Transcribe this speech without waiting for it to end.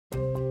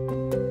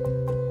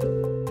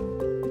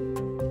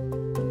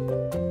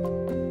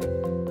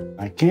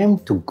came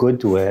to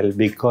Goodwill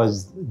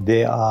because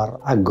they are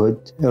a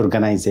good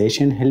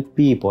organization, help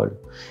people,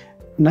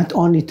 not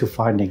only to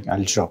finding a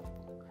job.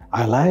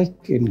 I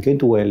like in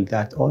Goodwill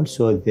that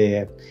also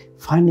they're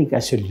finding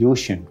a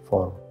solution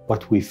for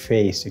what we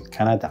face in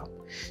Canada.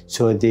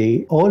 So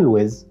they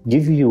always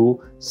give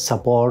you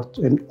support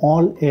in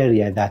all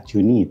areas that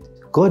you need.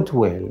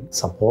 Goodwill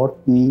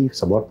support me,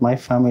 support my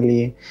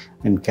family,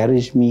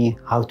 encourage me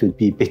how to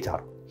be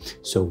better.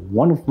 So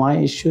one of my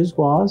issues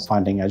was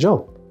finding a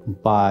job,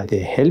 but they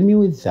helped me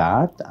with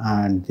that,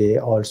 and they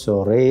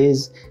also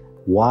raised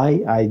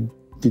why I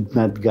did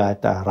not get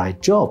a right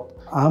job.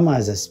 I'm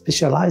as a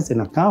specialized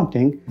in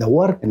accounting, the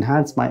work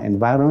enhanced my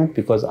environment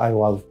because I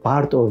was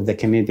part of the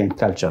Canadian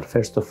culture,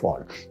 first of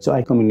all. So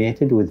I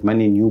communicated with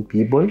many new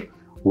people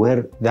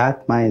where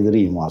that my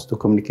dream was, to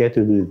communicate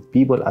with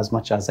people as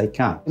much as I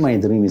can. My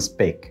dream is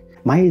big.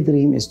 My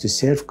dream is to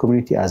serve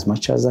community as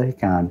much as I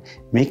can,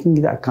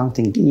 making the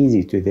accounting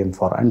easy to them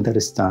for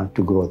understand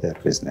to grow their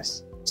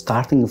business.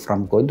 Starting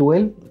from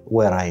Goodwill,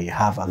 where I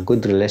have a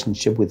good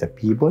relationship with the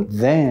people,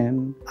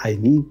 then I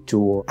need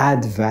to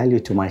add value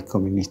to my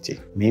community.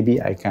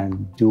 Maybe I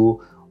can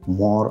do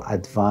more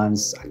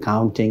advanced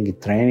accounting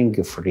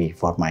training free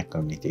for my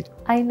community.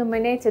 I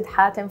nominated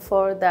Hatim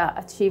for the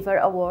Achiever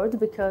Award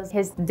because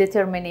his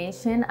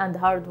determination and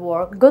hard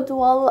work.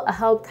 Goodwill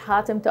helped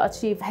Hatim to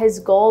achieve his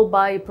goal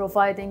by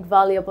providing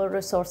valuable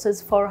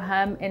resources for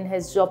him in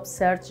his job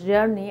search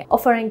journey,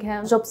 offering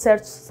him job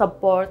search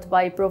support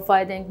by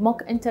providing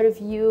mock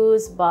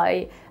interviews,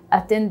 by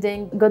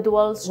attending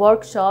Goodwill's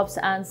workshops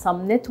and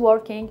some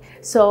networking.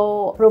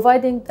 So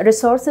providing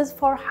resources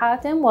for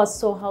Hatim was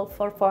so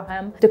helpful for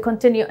him to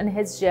continue in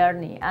his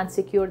journey and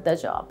secure the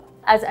job.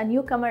 As a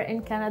newcomer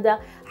in Canada,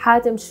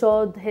 Hatim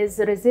showed his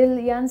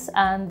resilience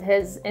and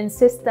his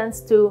insistence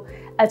to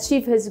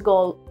achieve his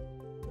goal.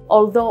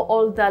 Although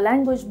all the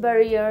language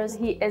barriers,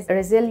 he is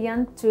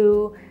resilient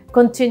to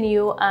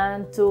continue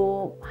and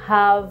to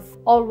have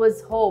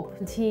always hope.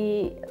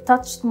 He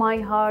touched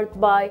my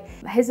heart by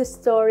his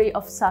story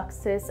of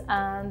success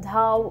and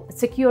how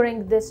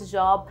securing this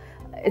job,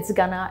 it's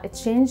gonna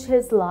change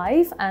his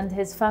life and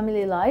his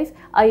family life.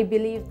 I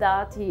believe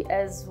that he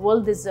is well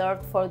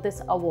deserved for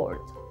this award.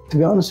 To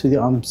be honest with you,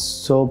 I'm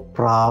so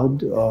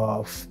proud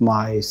of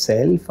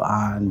myself,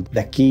 and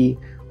the key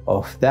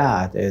of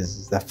that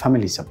is the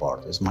family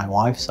support, is my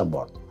wife's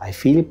support. I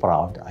feel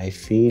proud, I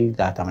feel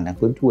that I'm in a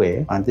good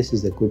way, and this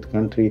is a good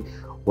country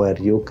where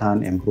you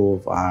can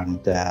improve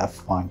and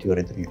find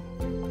your dream.